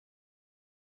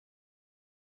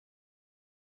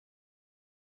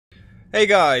Hey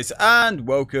guys, and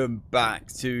welcome back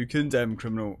to Condemned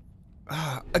Criminal.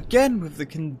 Again with the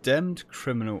Condemned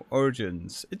Criminal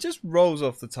Origins. It just rolls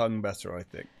off the tongue better, I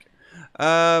think.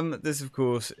 This of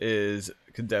course is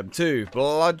Condemned 2,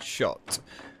 Bloodshot.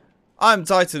 I'm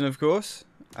Tytan, of course,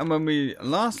 and when we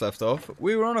last left off,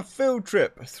 we were on a field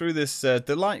trip through this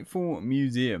delightful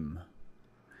museum.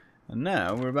 And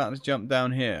now we're about to jump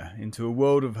down here into a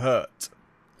world of hurt.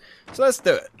 So let's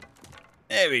do it.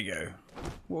 There we go.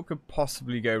 What could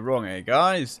possibly go wrong, eh,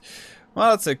 guys?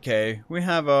 Well, that's okay. We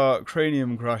have our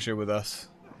cranium crusher with us.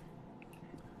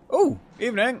 Oh,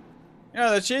 evening.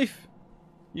 Hello, Chief.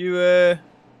 You have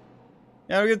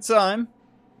a good time?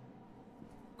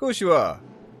 Of course you are.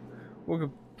 What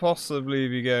could possibly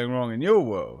be going wrong in your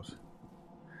world?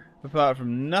 Apart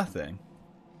from nothing.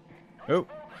 Oh,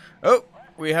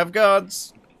 we have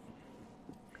guards.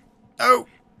 Oh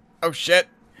shit.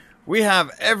 We have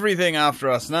everything after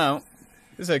us now.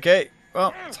 It's okay.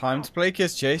 Well, time to play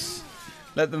Kiss Chase.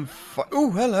 Let them fight.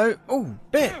 Oh, hello. Oh,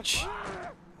 bitch.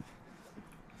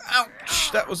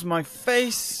 Ouch. That was my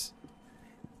face.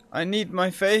 I need my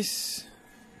face.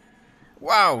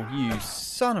 Wow, you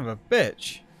son of a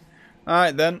bitch.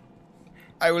 Alright then.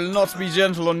 I will not be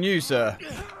gentle on you, sir.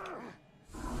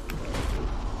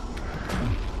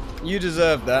 You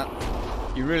deserved that.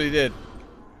 You really did.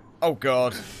 Oh,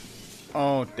 God.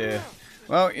 Oh, dear.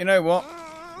 Well, you know what?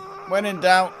 When in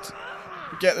doubt,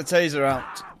 get the taser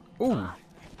out. Ooh.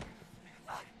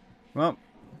 Well.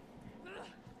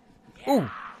 Ooh.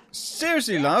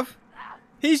 Seriously, love?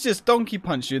 He's just donkey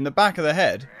punched you in the back of the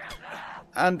head.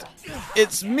 And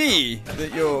it's me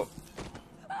that you're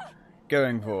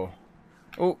going for.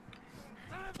 Oh.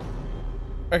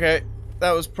 Okay.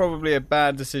 That was probably a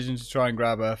bad decision to try and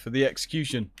grab her for the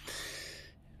execution.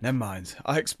 Never mind.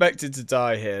 I expected to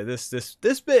die here. This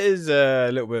bit is a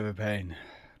little bit of a pain.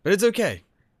 But it's okay.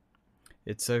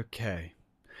 It's okay.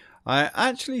 I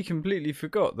actually completely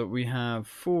forgot that we have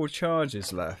 4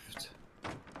 charges left.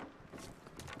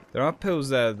 There are pills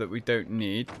there that we don't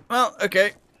need. Well,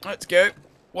 okay. Let's go.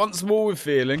 Once more with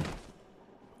feeling.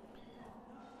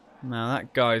 Now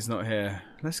that guy's not here.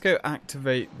 Let's go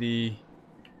activate the...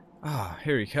 Ah,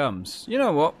 here he comes. You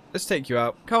know what? Let's take you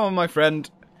out. Come on, my friend.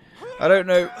 I don't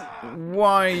know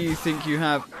why you think you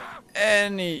have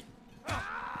any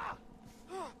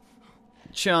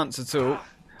chance at all.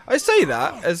 I say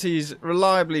that as he's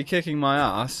reliably kicking my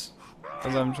ass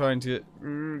as I'm trying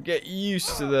to get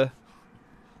used to the...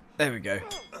 There we go.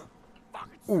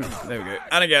 Ooh, there we go.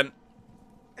 And again.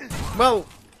 Well,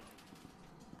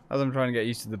 as I'm trying to get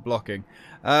used to the blocking.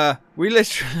 We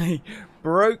literally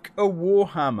broke a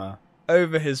warhammer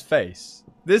over his face.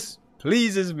 This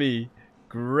pleases me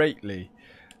greatly.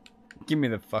 Give me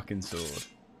the fucking sword.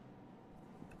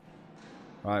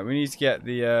 Right, we need to get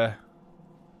the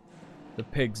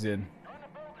pigs in.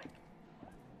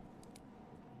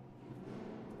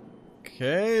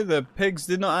 Okay, the pigs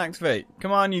did not activate.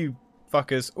 Come on, you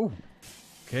fuckers. Ooh.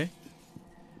 Okay.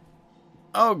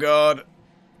 Oh god.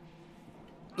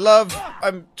 Love,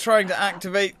 I'm trying to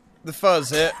activate the fuzz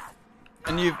here.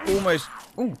 And you've almost...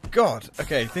 Oh god.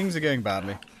 Okay, things are going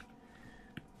badly.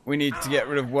 We need to get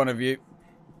rid of one of you.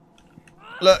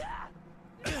 Look.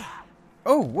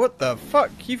 Oh, what the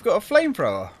fuck? You've got a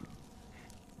flamethrower.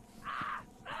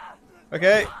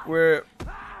 Okay, we're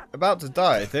about to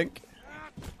die, I think.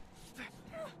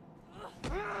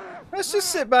 Let's just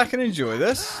sit back and enjoy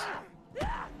this.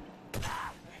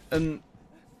 And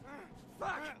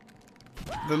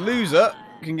the loser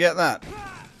can get that.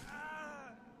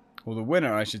 Or the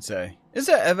winner, I should say. Is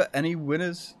there ever any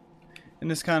winners in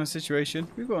this kind of situation?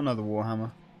 We've got another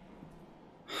warhammer.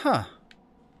 Huh.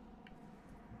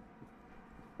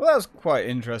 Well, that was quite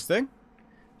interesting.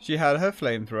 She had her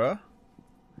flamethrower.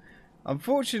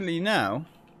 Unfortunately now,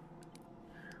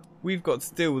 we've got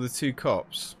to deal with the 2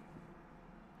 cops.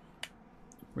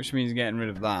 Which means getting rid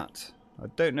of that. I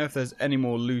don't know if there's any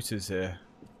more looters here.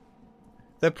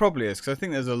 There probably is, because I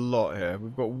think there's a lot here.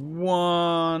 We've got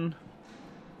 1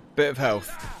 bit of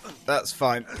health. That's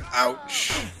fine.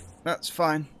 Ouch! That's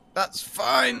fine. That's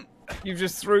fine! You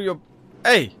just threw your...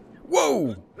 Hey!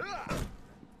 Whoa!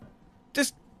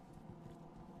 This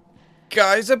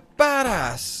guy's a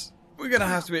badass! We're going to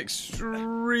have to be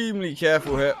extremely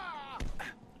careful here.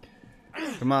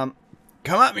 Come on.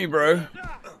 Come at me, bro.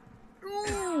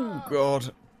 Ooh,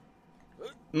 God.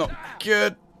 Not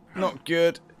good. Not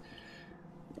good.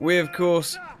 We, of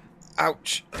course,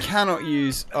 ouch, cannot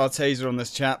use our taser on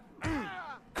this chap.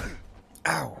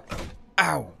 Ow.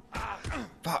 Ow.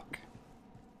 Fuck.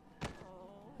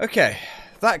 Okay.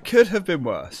 That could have been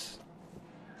worse.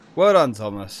 Well done,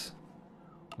 Thomas.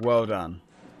 Well done.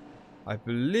 I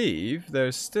believe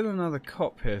there's still another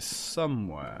cop here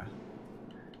somewhere.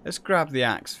 Let's grab the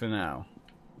axe for now.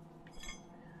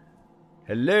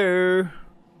 Hello?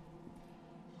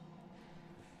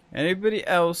 Anybody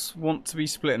else want to be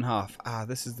split in half? Ah,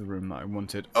 this is the room that I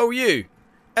wanted. Oh, you!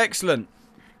 Excellent!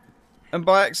 And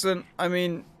by excellent, I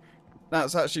mean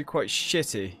that's actually quite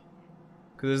shitty.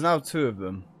 Because there's now 2 of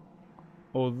them.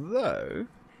 Although...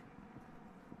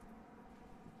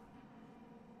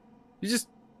 You just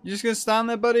gonna stand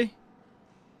there, buddy?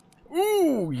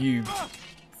 Ooh, you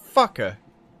fucker.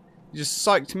 You just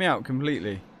psyched me out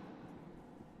completely.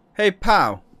 Hey,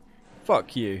 pal.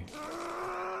 Fuck you.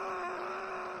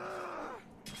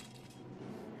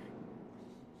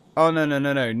 Oh, no, no,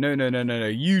 no, no. No, no, no, no, no.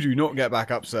 You do not get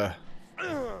back up, sir.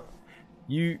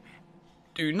 You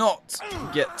do not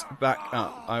get back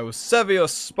up. I will sever your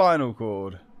spinal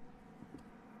cord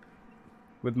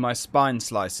with my spine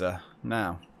slicer.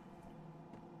 Now,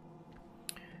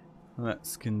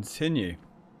 let's continue.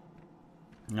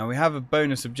 Now we have a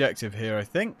bonus objective here, I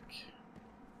think.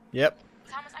 Yep.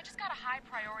 Thomas, I just got a high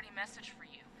priority message for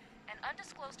you. An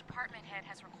undisclosed department head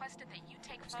has requested that you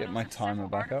take photos get my of timer several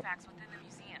back up. artifacts within the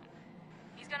museum.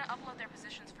 He's gonna upload their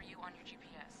positions for you on your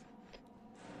GPS.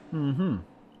 Mm-hmm.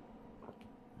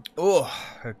 Oh,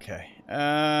 okay.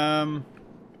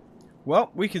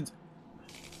 Well, we can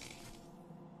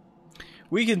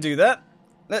do that.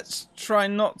 Let's try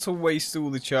not to waste all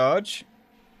the charge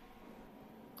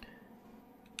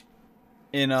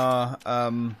in our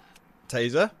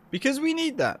taser, because we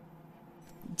need that.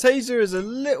 Taser is a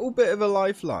little bit of a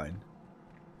lifeline.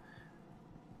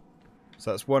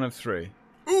 So that's 1 of 3.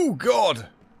 Ooh, God!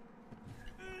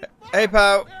 Hey,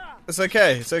 pal. It's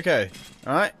okay. It's okay.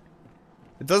 Alright?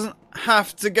 It doesn't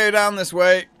have to go down this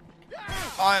way.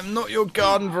 I am not your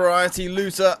garden variety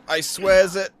looter. I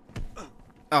swears it.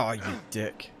 Oh, you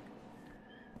dick.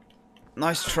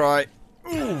 Nice try.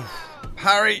 Ooh.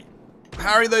 Parry.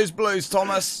 Parry those blows,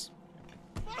 Thomas.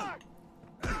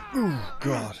 Ooh,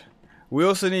 God. We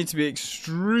also need to be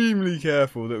extremely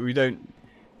careful that we don't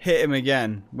hit him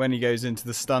again when he goes into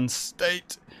the stun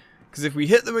state. Because if we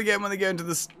hit them again when they go into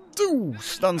the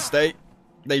stun state,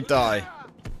 they die.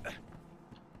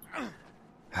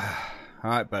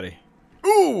 Alright, buddy.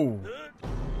 Ooh!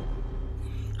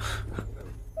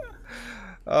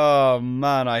 Oh,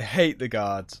 man, I hate the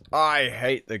guards. I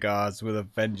hate the guards with a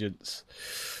vengeance.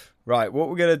 Right, what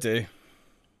we're going to do...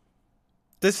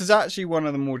 This is actually one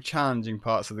of the more challenging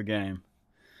parts of the game.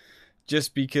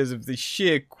 Just because of the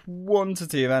sheer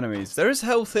quantity of enemies. There is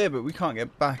health here, but we can't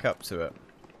get back up to it.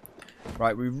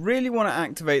 Right, we really want to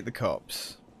activate the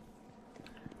cops.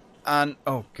 And,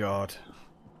 oh God.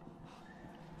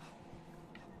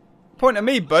 Point at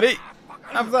me, buddy.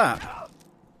 Have that.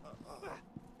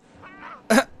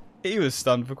 He was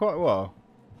stunned for quite a while.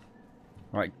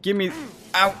 Right, give me...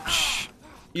 Ouch.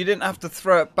 You didn't have to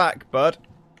throw it back, bud.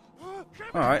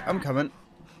 Alright, I'm coming.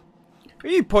 Who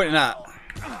are you pointing at?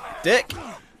 Dick?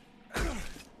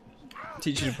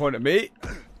 Teach you to point at me.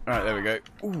 Alright, there we go.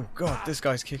 Oh, God, this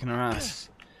guy's kicking our ass.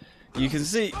 You can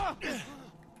see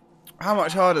how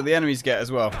much harder the enemies get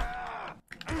as well.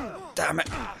 Damn it.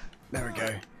 There we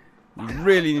go. You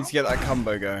really need to get that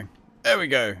combo going. There we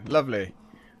go. Lovely.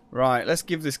 Right, let's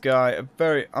give this guy a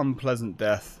very unpleasant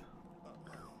death.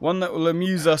 One that will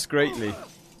amuse us greatly.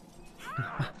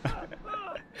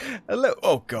 A little,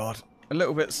 oh God, a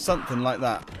little bit something like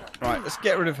that. Right, let's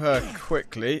get rid of her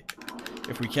quickly,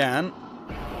 if we can.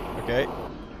 Okay,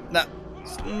 that's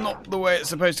not the way it's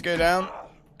supposed to go down.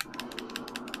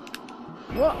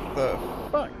 What the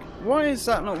fuck? Why is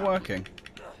that not working?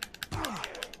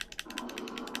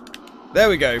 There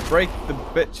we go, break the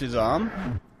bitch's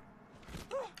arm.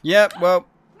 Yep, well,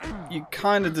 you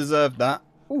kind of deserved that.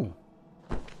 Ooh.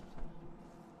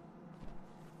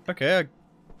 Okay, I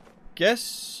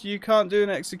guess you can't do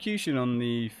an execution on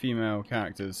the female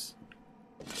characters.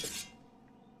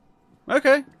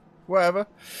 Okay, whatever.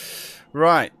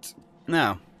 Right,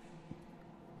 now.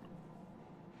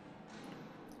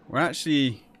 We're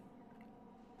actually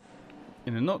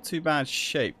in a not too bad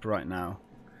shape right now.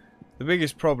 The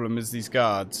biggest problem is these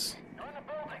guards.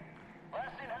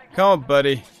 Come on,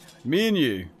 buddy. Me and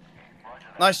you.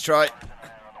 Nice try.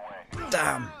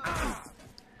 Damn.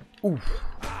 Ooh.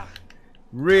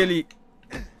 Really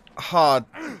hard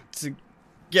to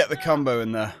get the combo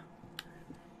in there.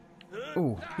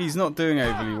 Ooh, he's not doing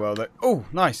overly well though. Oh,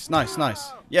 nice, nice,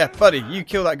 nice. Yeah, buddy, you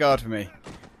kill that guard for me.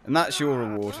 And that's your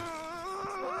reward.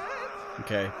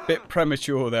 Okay, bit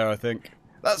premature there, I think.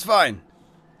 That's fine.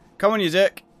 Come on, you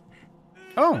dick.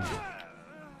 Oh.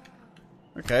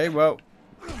 Okay, well.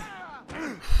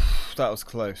 That was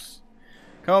close.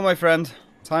 Come on, my friend.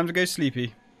 Time to go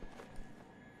sleepy.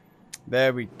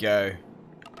 There we go.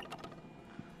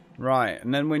 Right,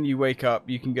 and then when you wake up,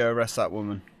 you can go arrest that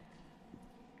woman.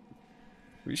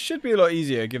 Which should be a lot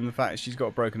easier, given the fact that she's got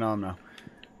a broken arm now.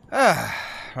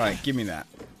 Right, give me that.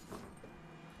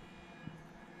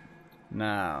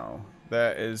 Now,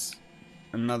 there is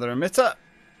another emitter.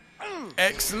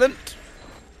 Excellent.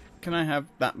 Can I have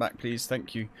that back, please?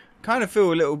 Thank you. Kind of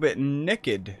feel a little bit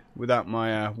naked without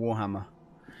my warhammer.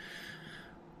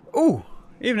 Oh,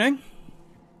 evening.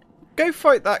 Go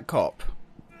fight that cop.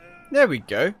 There we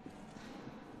go.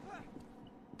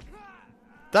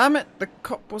 Damn it, the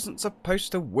cop wasn't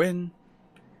supposed to win.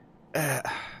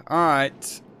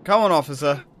 Alright. Come on,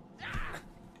 officer.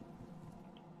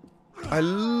 I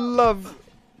love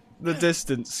the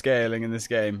distance scaling in this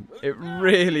game. It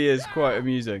really is quite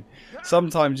amusing.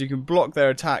 Sometimes you can block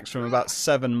their attacks from about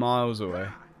 7 miles away.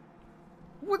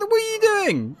 What are you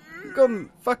doing? You've gone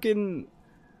fucking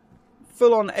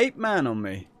full-on ape man on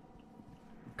me.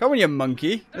 Come on, you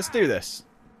monkey. Let's do this.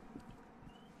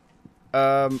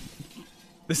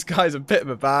 This guy's a bit of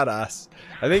a badass.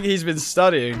 I think he's been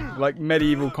studying like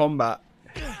medieval combat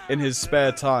in his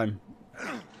spare time.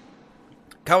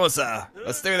 Come on, sir.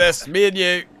 Let's do this. Me and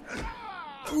you.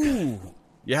 Ooh.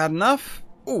 You had enough?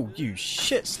 Ooh, you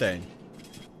shit stain.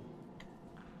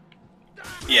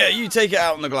 Yeah, you take it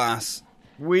out on the glass.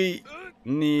 We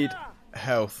need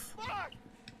health.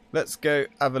 Let's go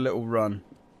have a little run.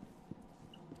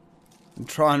 And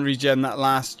try and regen that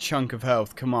last chunk of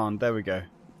health. Come on, there we go.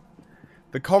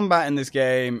 The combat in this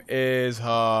game is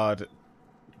hard.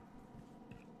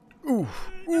 Ooh,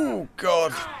 ooh,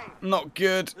 God. Not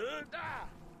good.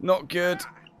 Not good.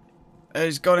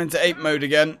 He's gone into ape mode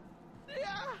again.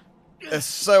 It's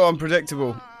so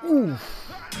unpredictable. Ooh.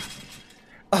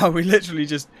 Oh, we literally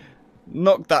just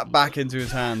knocked that back into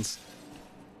his hands.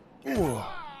 Ooh.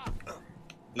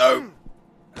 No.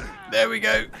 There we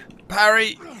go.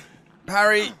 Parry.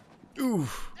 Parry. Ooh.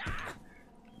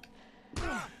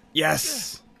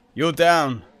 Yes. You're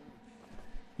down.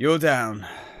 You're down.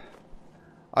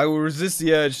 I will resist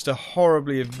the urge to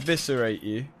horribly eviscerate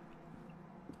you.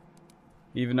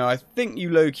 Even though I think you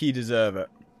low-key deserve it.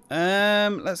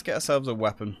 Let's get ourselves a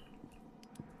weapon.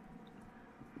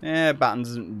 Yeah, baton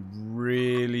doesn't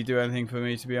really do anything for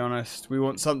me, to be honest. We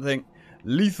want something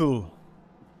lethal.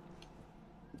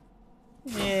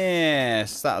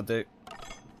 Yes, that'll do.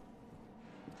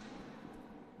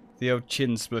 The old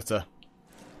chin splitter.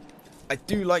 I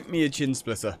do like me a chin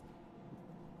splitter.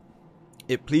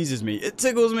 It pleases me. It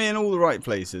tickles me in all the right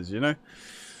places, you know?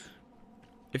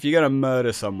 If you're going to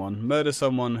murder someone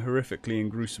horrifically and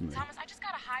gruesomely. Thomas, I just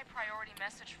got a high priority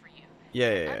message for you.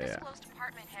 Yeah. Undisclosed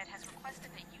department head has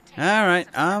requested that you take Alright,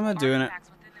 photos of I'm doing it. artifacts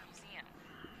within the museum.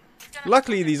 You've done a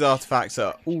Luckily, terrific these job. artifacts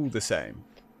are all the same.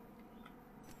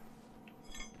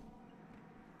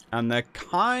 And they're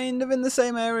kind of in the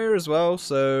same area as well,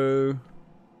 so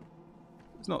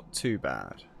it's not too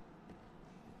bad.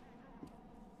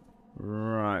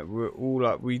 Right, we're all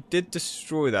up. We did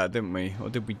destroy that, didn't we? Or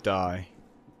did we die?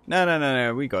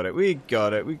 No. We got it.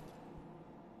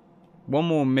 One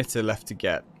more emitter left to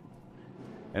get.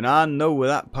 And I know where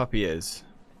that puppy is.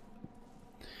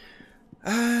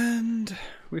 And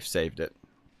we've saved it.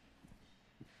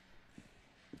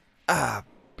 Ah,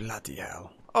 bloody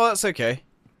hell. Oh, that's okay.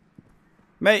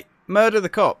 Mate, murder the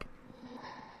cop.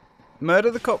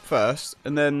 Murder the cop first,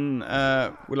 and then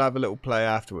we'll have a little play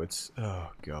afterwards.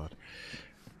 Oh, God.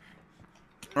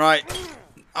 Right.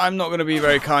 I'm not going to be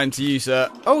very kind to you, sir.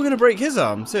 Oh, we're going to break his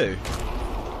arm, too.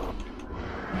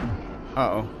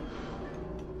 Uh-oh.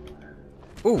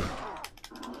 Ooh.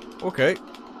 Okay.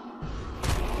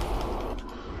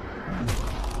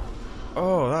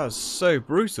 Oh, that was so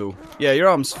brutal. Yeah, your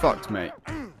arm's fucked, mate.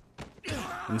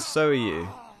 And so are you.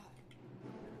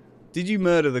 Did you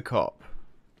murder the cop?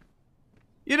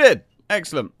 You did!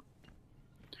 Excellent.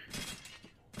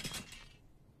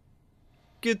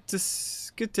 Good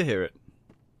to hear it.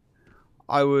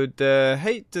 I would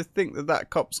hate to think that that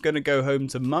cop's going to go home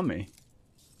to Mummy.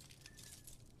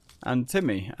 And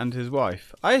Timmy and his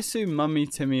wife. I assume Mummy,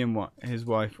 Timmy and his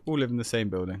wife all live in the same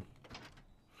building.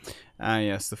 Ah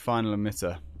yes, the final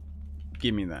emitter.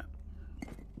 Give me that.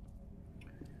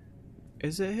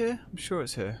 Is it here? I'm sure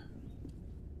it's here.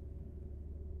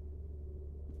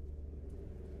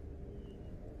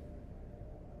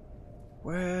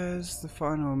 Where's the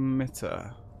final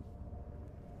emitter?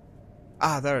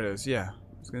 Ah, there it is, yeah.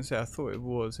 I was going to say, I thought it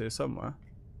was here somewhere.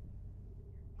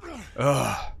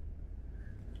 Ugh.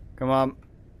 Come on.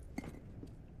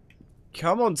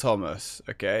 Come on, Thomas.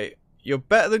 Okay. You're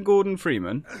better than Gordon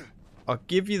Freeman. I'll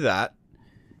give you that.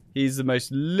 He's the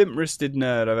most limp-wristed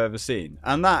nerd I've ever seen.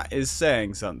 And that is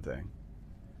saying something.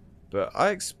 But I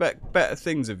expect better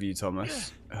things of you,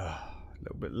 Thomas. A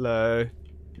little bit low.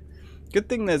 Good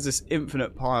thing there's this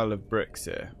infinite pile of bricks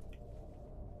here.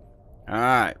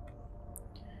 Alright.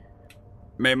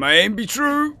 May my aim be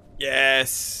true.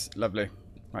 Yes. Lovely.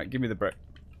 Right, give me the brick.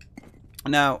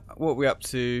 Now, what are we up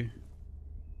to?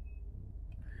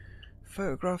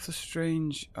 Photograph the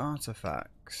strange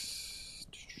artifacts.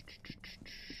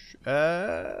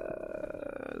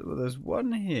 Well, there's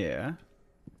one here.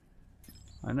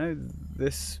 I know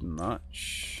this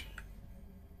much.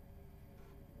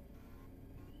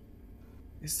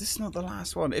 Is this not the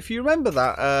last one? If you remember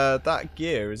that, that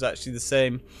gear is actually the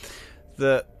same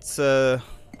that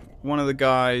one of the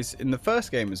guys in the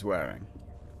first game is wearing.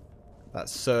 That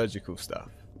surgical stuff.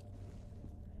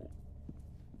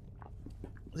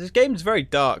 This game's very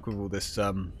dark with all this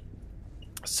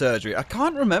surgery. I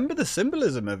can't remember the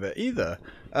symbolism of it either.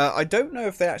 I don't know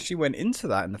if they actually went into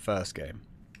that in the first game.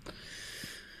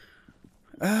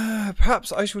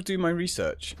 Perhaps I shall do my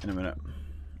research in a minute.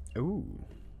 Ooh.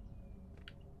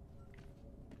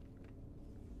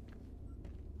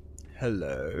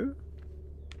 Hello.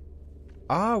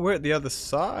 Ah, we're at the other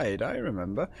side. I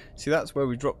remember. See, that's where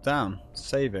we dropped down.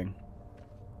 Saving.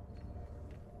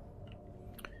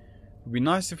 It'd be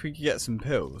nice if we could get some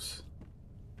pills.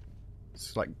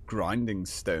 It's like grinding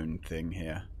stone thing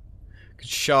here. Could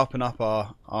sharpen up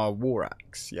our war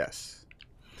axe. Yes.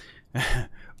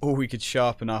 Or we could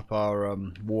sharpen up our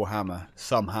war hammer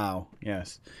somehow.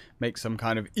 Yes. Make some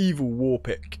kind of evil war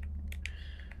pick.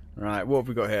 Right, what have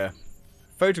we got here?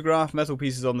 Photograph metal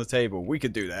pieces on the table. We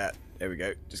could do that. There we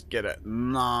go. Just get a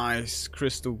nice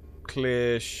crystal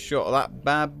clear shot of that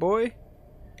bad boy.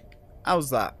 How's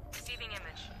that? Receiving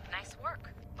image. Nice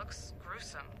work. Looks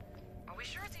gruesome. Are we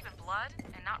sure it's even blood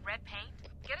and not red paint?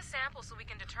 Get a sample so we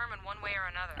can determine one way or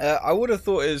another. I would have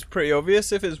thought it was pretty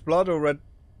obvious if it's blood or red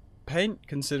paint,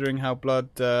 considering how blood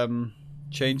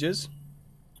changes,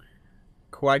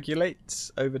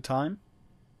 coagulates over time.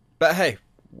 But hey,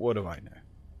 what do I know?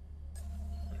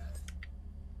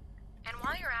 And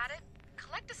while you're at it,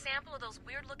 collect a sample of those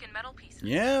weird-looking metal pieces.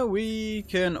 Yeah, we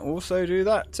can also do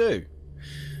that too.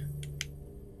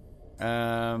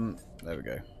 There we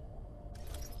go.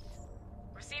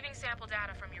 Receiving sample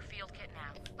data from your field kit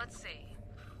now. Let's see.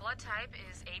 Blood type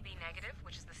is AB negative,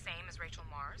 which is the same as Rachel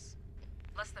Mars.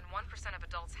 Less than 1% of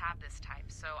adults have this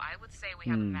type, so I would say we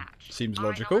have a match. Seems All right,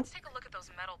 logical. now let's take a look at those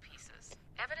metal pieces.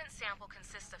 Evidence sample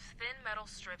consists of thin metal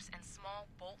strips and small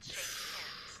bolt-shaped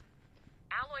pins.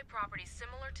 Alloy properties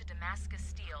similar to Damascus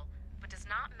steel, but does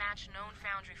not match known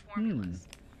foundry formulas.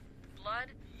 Blood,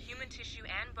 human tissue,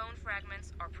 and bone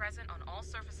fragments are present on all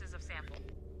surfaces of sample.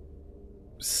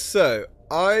 So,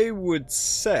 I would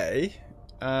say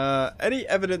any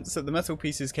evidence that the metal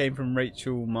pieces came from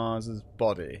Rachel Mars's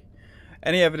body.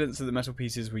 Any evidence that the metal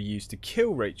pieces were used to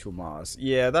kill Rachel Mars.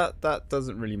 Yeah, that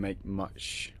doesn't really make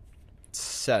much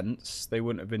sense. They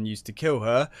wouldn't have been used to kill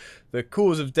her. The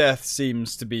cause of death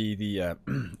seems to be the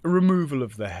removal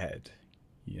of the head,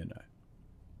 you know.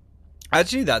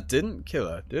 Actually, that didn't kill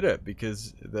her, did it?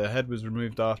 Because the head was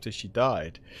removed after she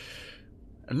died.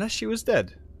 Unless she was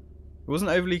dead. It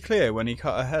wasn't overly clear when he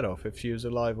cut her head off if she was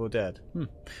alive or dead.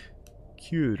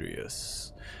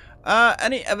 Curious.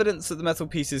 Any evidence that the metal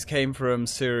pieces came from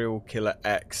serial killer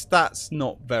X? That's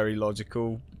not very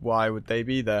logical. Why would they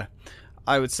be there?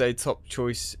 I would say top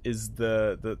choice is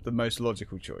the most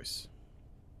logical choice.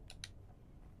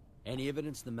 Any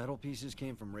evidence the metal pieces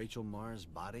came from Rachel Mars'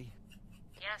 body?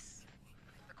 Yes.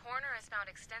 The coroner has found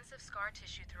extensive scar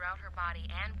tissue throughout her body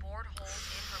and bored holes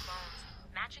in her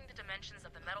bones, matching the dimensions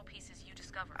of the metal pieces you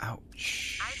discovered.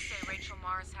 Ouch. I'd say Rachel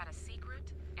Mars had a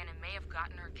secret, and it may have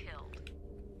gotten her killed.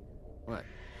 What?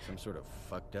 Some sort of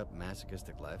fucked up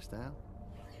masochistic lifestyle?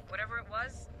 Whatever it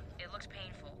was, it looked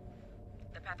painful.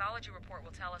 The pathology report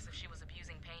will tell us if she was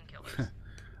abusing painkillers.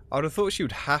 I would have thought she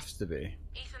would have to be.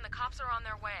 Ethan, the cops are on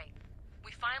their way.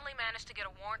 We finally managed to get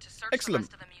a warrant to search Excellent.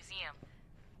 the rest of the museum.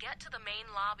 Get to the main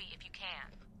lobby if you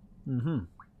can.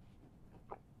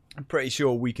 I'm pretty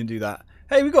sure we can do that.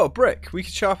 Hey, we got a brick. We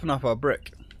could sharpen up our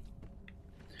brick.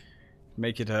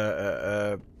 Make it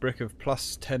a brick of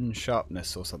plus 10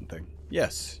 sharpness or something.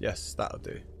 Yes, that'll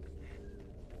do.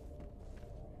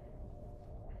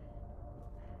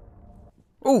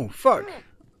 Oh, fuck.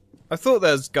 I thought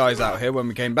there's guys out here when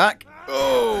we came back.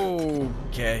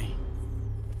 Okay.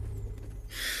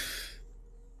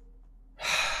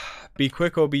 Be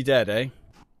quick or be dead, eh?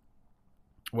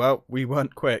 Well, we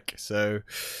weren't quick, so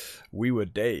we were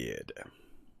dead.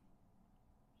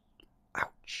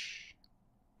 Ouch.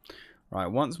 Right,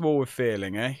 once more we're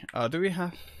feeling, eh? Do we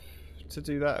have... to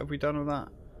do that? Have we done all that?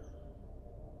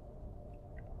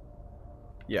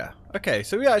 Yeah. Okay,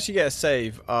 so we actually get a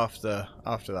save after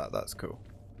that. That's cool.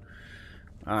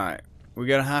 Alright. We're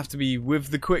going to have to be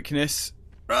with the quickness.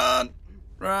 Run!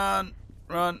 Run!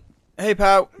 Run! Hey,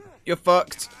 pal. You're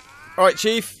fucked. Alright,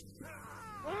 Chief.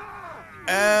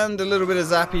 And a little bit of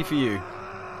zappy for you.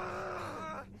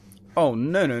 Oh,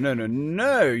 no, no, no, no,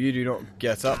 no. You do not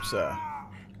get up, sir.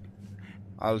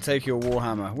 I'll take your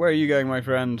warhammer. Where are you going, my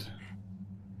friend?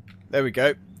 There we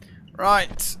go.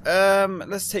 Right.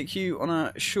 Let's take you on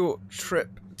a short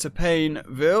trip to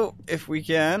Painville, if we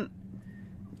can.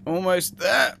 Almost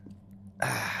there.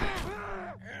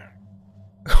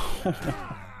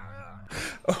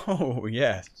 Oh,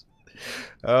 yes.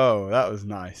 Oh, that was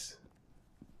nice.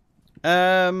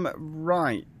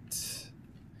 Right.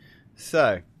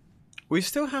 So, we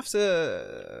still have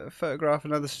to photograph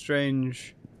another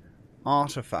strange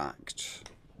artifact.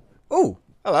 Oh,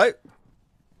 hello.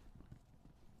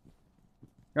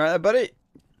 You right there, buddy?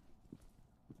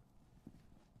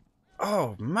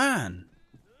 Oh, man.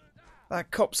 That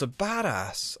cop's a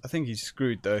badass. I think he's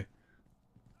screwed, though.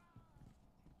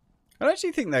 I don't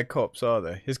actually think they're cops, are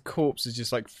they? His corpse is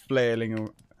just like flailing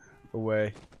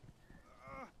away.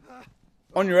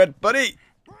 On your head, buddy!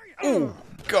 Oh,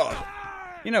 God.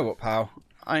 You know what, pal?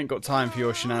 I ain't got time for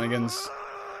your shenanigans.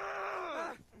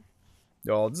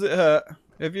 Oh, does it hurt?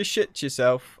 Have you shit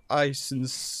yourself? I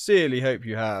sincerely hope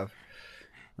you have.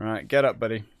 Right, get up,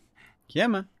 buddy. Yeah,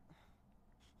 man.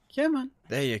 Yeah, man.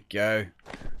 There you go.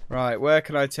 Right, where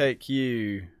can I take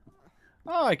you?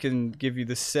 Oh, I can give you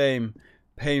the same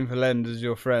painful end as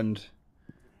your friend.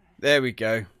 There we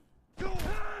go.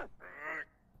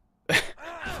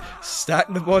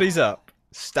 Stack the bodies up.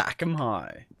 Stack them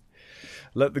high.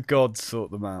 Let the gods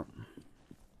sort them out.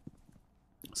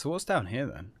 So what's down here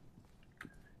then?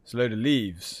 It's a load of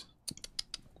leaves.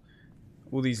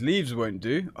 All these leaves won't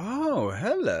do. Oh,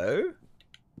 hello.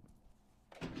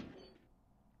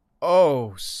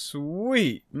 Oh,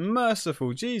 sweet,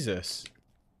 merciful Jesus.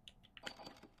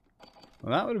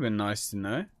 Well, that would have been nice to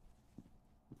know.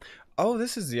 Oh,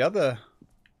 this is the other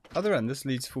end. This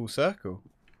leads full circle.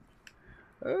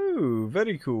 Oh,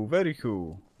 very cool, very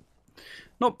cool.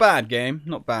 Not bad, game.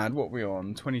 Not bad. What are we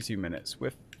on? 22 minutes.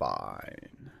 We're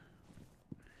fine.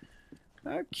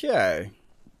 Okay.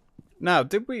 Now,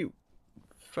 did we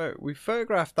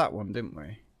photographed that one, didn't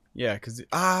we? Yeah, because...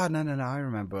 Ah, no, no, no. I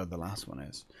remember where the last one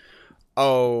is.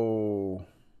 Oh.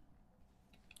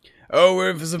 Oh, we're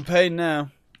in for some pain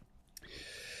now.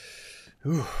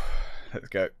 Whew. Let's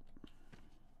go.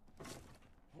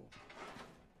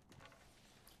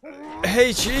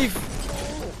 Hey, Chief.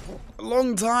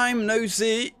 Long time no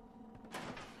see.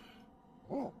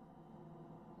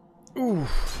 Ooh.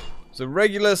 It's a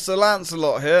regular Sir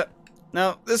Lancelot here.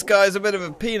 Now, this guy's a bit of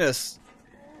a penis.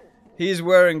 He's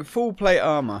wearing full plate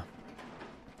armor.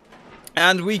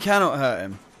 And we cannot hurt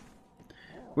him.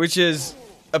 Which is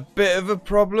a bit of a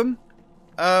problem.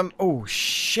 Oh,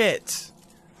 shit.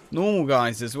 Normal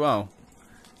guys as well.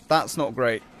 That's not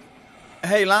great.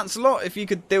 Hey, Lancelot, if you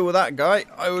could deal with that guy,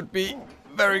 I would be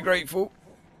very grateful.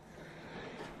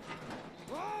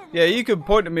 Yeah, you can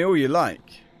point at me all you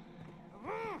like.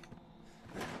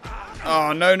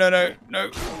 Oh, no, no, no,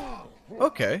 no.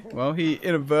 Okay, well, he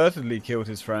inadvertently killed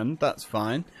his friend. That's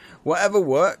fine. Whatever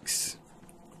works.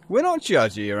 We're not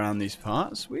judgy around these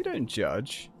parts. We don't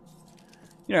judge.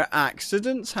 You know,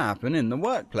 accidents happen in the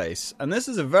workplace. And this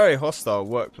is a very hostile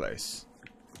workplace.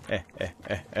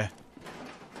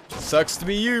 Sucks to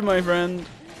be you, my friend.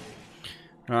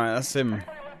 Alright, that's him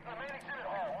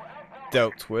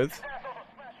dealt with.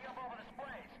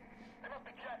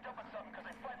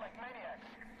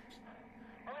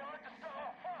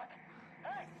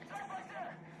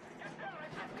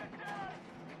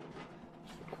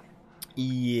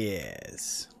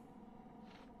 Yes.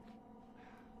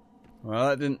 Well,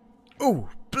 that didn't... Ooh,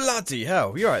 bloody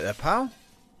hell. You right there, pal?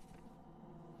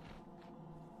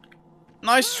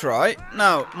 Nice try.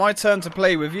 Now, my turn to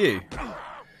play with you.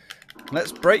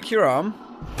 Let's break your arm.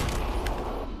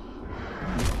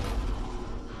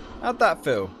 How'd that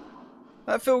feel?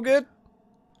 That feel good?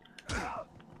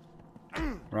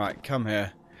 Right, come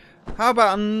here. How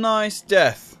about a nice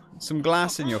death? Some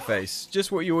glass in your face.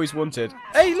 Just what you always wanted.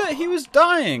 Hey, look, he was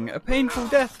dying. A painful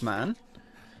death, man.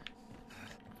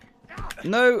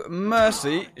 No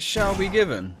mercy shall be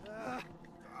given.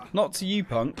 Not to you,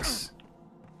 punks.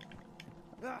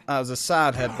 That was a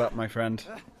sad headbutt, my friend.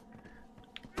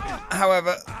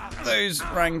 However, those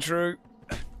rang true.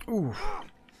 Ooh.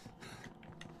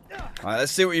 Alright,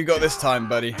 let's see what you got this time,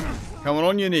 buddy. Come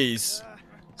on your knees.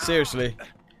 Seriously.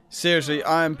 Seriously,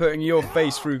 I am putting your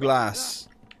face through glass.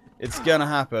 It's gonna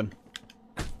happen.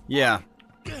 Yeah.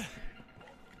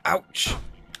 Ouch.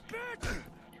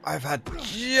 I've had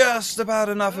just about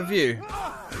enough of you.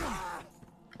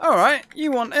 Alright,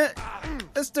 you want it.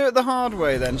 Let's do it the hard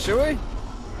way then, shall we?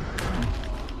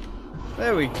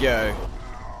 There we go.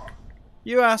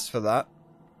 You asked for that.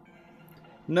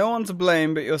 No one to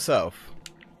blame but yourself.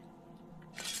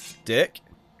 Dick.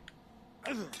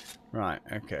 Right,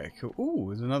 okay, cool. Ooh,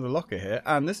 there's another locker here.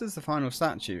 And this is the final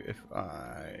statue.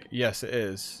 Yes, it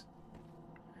is.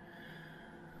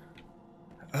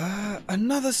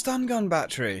 Another stun gun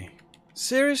battery.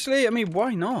 Seriously? I mean,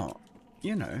 why not?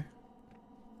 You know.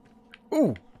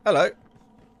 Ooh, hello.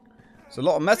 There's a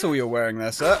lot of metal you're wearing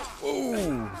there, sir.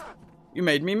 Ooh, you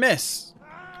made me miss.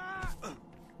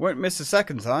 Won't miss a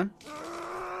second time.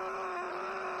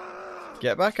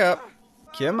 Get back up.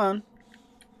 Come on.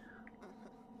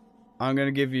 I'm going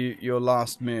to give you your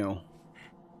last meal.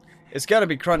 It's going to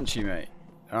be crunchy, mate.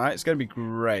 Alright, it's going to be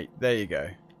great. There you go.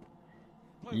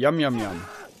 Yum, yum, yum.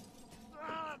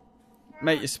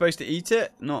 Mate, you're supposed to eat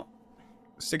it, not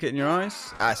stick it in your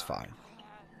eyes. That's fine.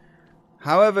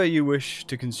 However you wish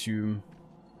to consume,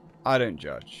 I don't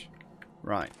judge.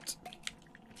 Right.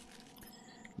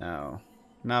 Now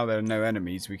there are no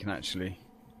enemies, we can actually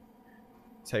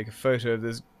take a photo of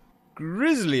this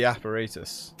grisly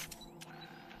apparatus.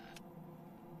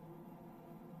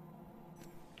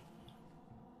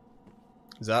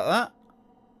 Is that?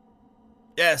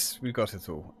 Yes, we've got it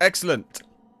all. Excellent.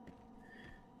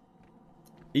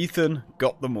 Ethan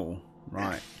got them all.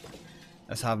 Right.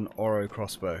 Let's have an Oro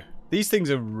crossbow. These things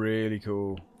are really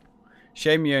cool.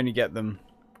 Shame you only get them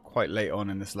quite late on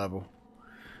in this level.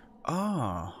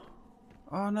 Ah.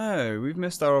 Oh no, we've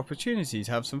missed our opportunity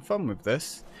to have some fun with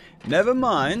this. Never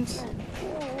mind.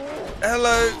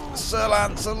 Hello, Sir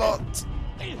Lancelot.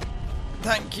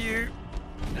 Thank you.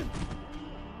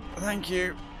 Thank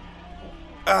you.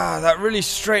 Ah, that really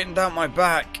straightened out my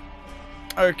back.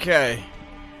 Okay.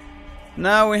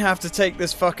 Now we have to take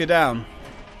this fucker down.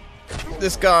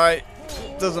 This guy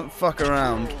doesn't fuck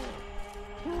around.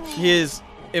 He is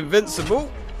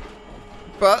invincible.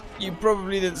 But you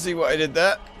probably didn't see what I did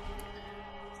there.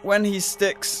 When he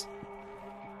sticks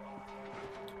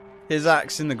his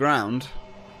axe in the ground,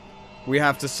 we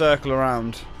have to circle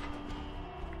around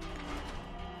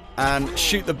and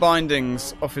shoot the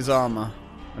bindings off his armor,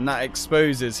 and that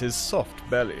exposes his soft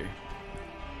belly.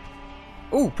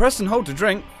 Ooh, press and hold to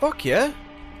drink. Fuck yeah.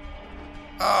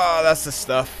 Ah, that's the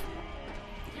stuff.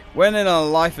 When in a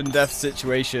life and death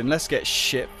situation, let's get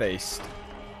shit-faced.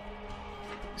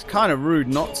 It's kind of rude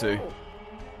not to.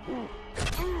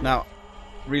 Now,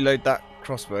 reload that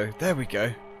crossbow. There we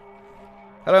go.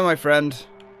 Hello, my friend.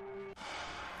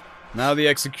 Now the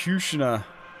executioner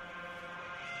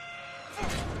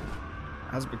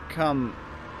has become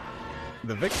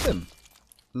the victim.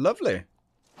 Lovely.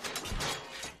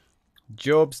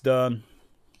 Job's done.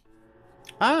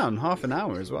 And half an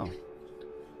hour as well.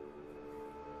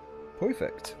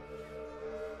 Perfect.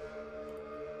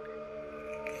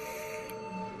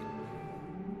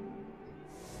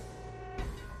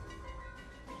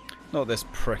 Not this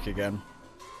prick again.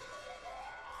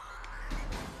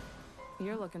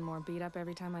 You're looking more beat up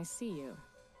every time I see you.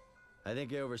 I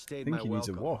think I I overstayed think my he needs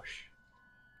a welcome. wash.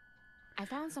 I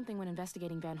found something when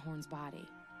investigating Van Horn's body.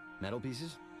 Metal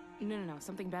pieces? No,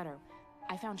 something better.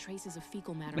 I found traces of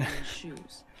fecal matter on his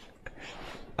shoes.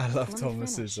 I love Let me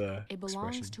Thomas's finish. It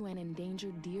belongs expression. to an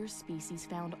endangered deer species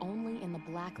found only in the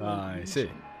Black Lake I region.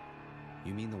 see.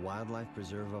 You mean the wildlife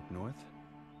preserve up north?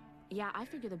 Yeah, I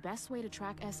figure the best way to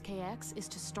track SKX is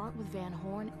to start with Van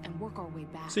Horn and work our way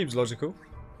back. Seems logical.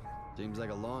 Seems like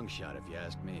a long shot if you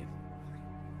ask me.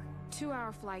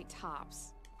 2-hour flight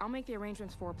tops. I'll make the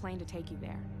arrangements for a plane to take you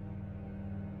there.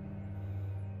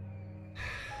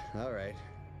 All right.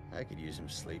 I could use some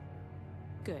sleep.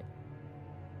 Good.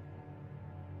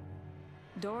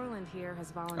 Dorland here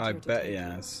has volunteered I to bet take he you.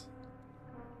 has.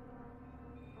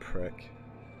 Prick.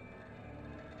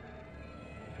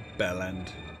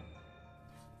 Bellend.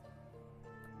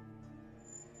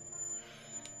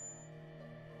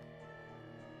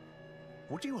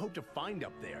 What do you hope to find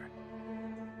up there?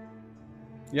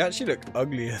 You actually look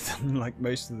uglier than like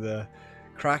most of the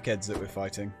crackheads that we're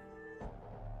fighting.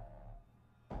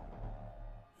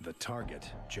 The target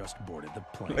just boarded the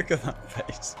plane. Look at that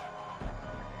face.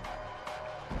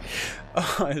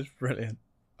 Oh, it's brilliant.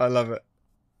 I love it.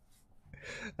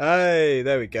 Hey,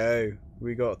 there we go.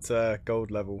 We got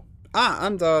gold level. Ah,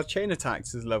 and our chain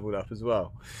attacks is leveled up as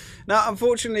well. Now,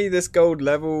 unfortunately, this gold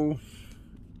level,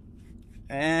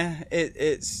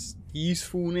 its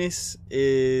usefulness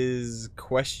is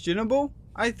questionable.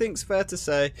 I think's fair to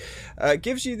say.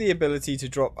 Gives you the ability to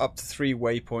drop up to 3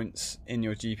 waypoints in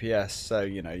your GPS, so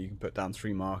you know you can put down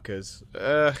 3 markers.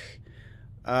 I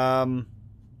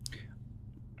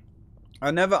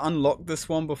never unlocked this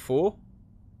one before,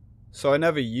 so I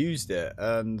never used it,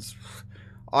 and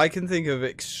I can think of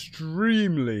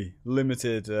extremely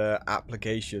limited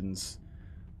applications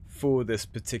for this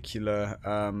particular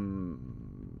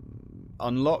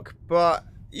unlock, but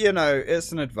you know,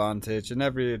 it's an advantage, and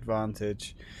every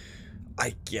advantage,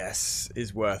 I guess,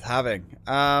 is worth having.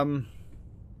 And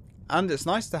it's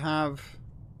nice to have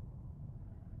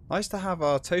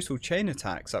our total chain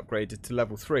attacks upgraded to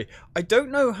level 3. I don't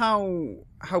know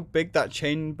how big that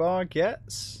chain bar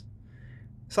gets.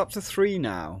 It's up to 3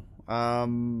 now. I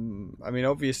mean,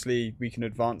 obviously, we can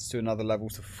advance to another level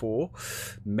to 4,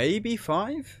 maybe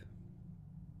 5.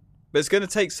 But it's going to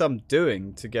take some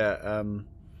doing to get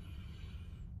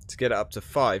it up to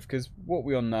 5. Because what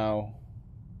we're on now,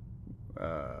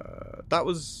 that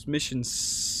was mission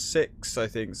 6, I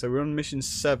think. So we're on mission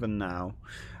 7 now,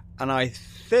 and I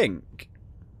think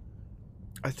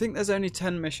there's only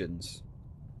 10 missions.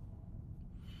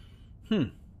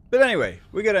 But anyway,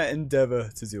 we're going to endeavour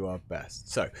to do our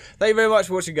best. So, thank you very much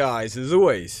for watching, guys. As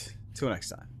always, till next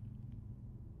time.